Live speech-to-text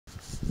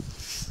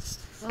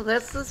Well,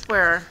 this is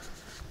where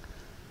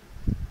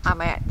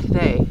I'm at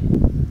today.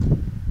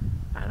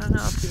 I don't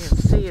know if you can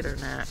see it or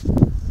not,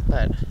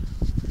 but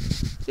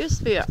it used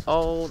to be an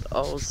old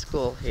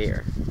school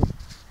here.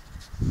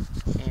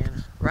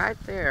 And right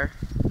there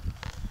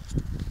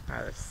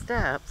are the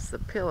steps, the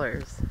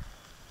pillars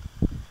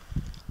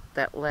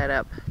that led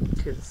up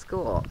to the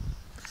school.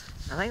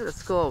 I think the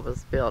school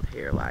was built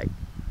here like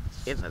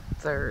in the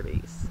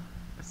 30s.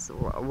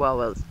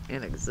 Well, it was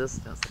in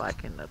existence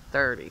like in the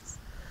 30s.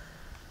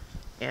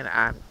 And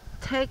I'm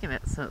taking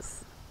it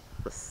since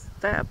the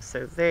steps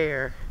are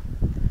there,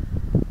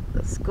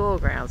 the school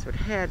grounds would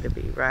have to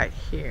be right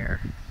here.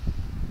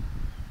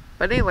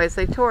 But anyways,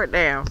 they tore it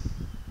down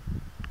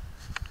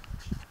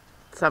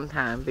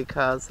sometime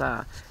because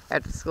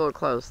after school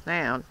closed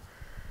down,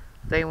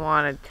 they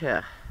wanted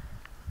to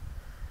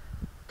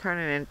turn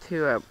it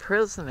into a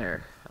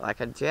prisoner, like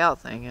a jail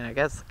thing, and I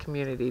guess the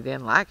community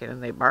didn't like it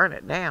and they burned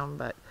it down.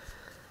 But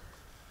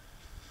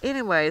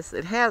anyways,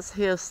 it has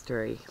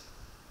history,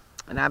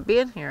 and I've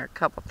been here a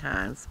couple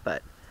times,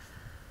 but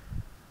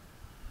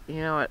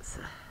you know,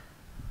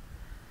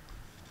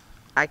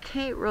 I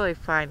can't really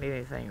find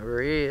anything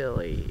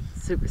really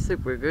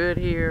super good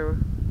here,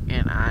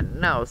 and I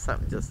know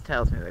something just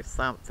tells me there's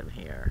something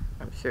here,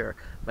 I'm sure.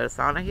 But it's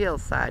on a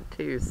hillside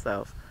too,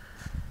 so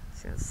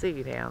as you can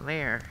see down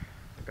there,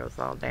 it goes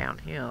all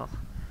downhill.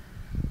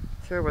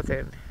 Sure,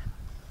 within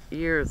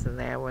years and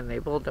that, when they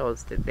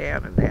bulldozed it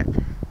down and that,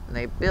 and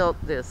they built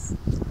this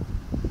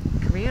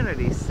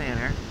community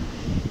center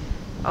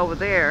over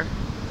there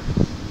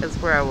is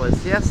where I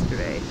was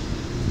yesterday.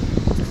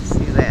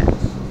 See that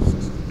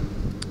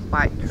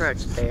white truck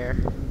there?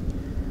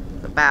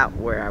 About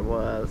where I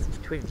was,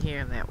 between here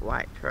and that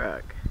white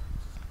truck.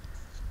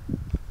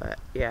 But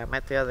yeah, I'm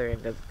at the other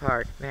end of the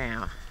park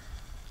now.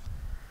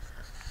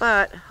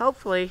 But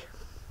hopefully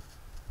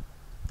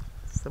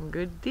some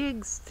good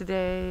digs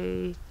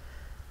today.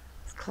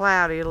 It's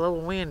cloudy, a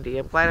little windy.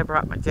 I'm glad I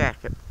brought my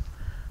jacket.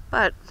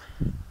 But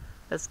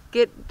let's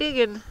get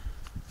digging.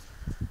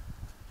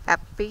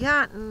 Happy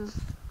hunting.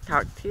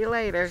 Talk to you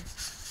later.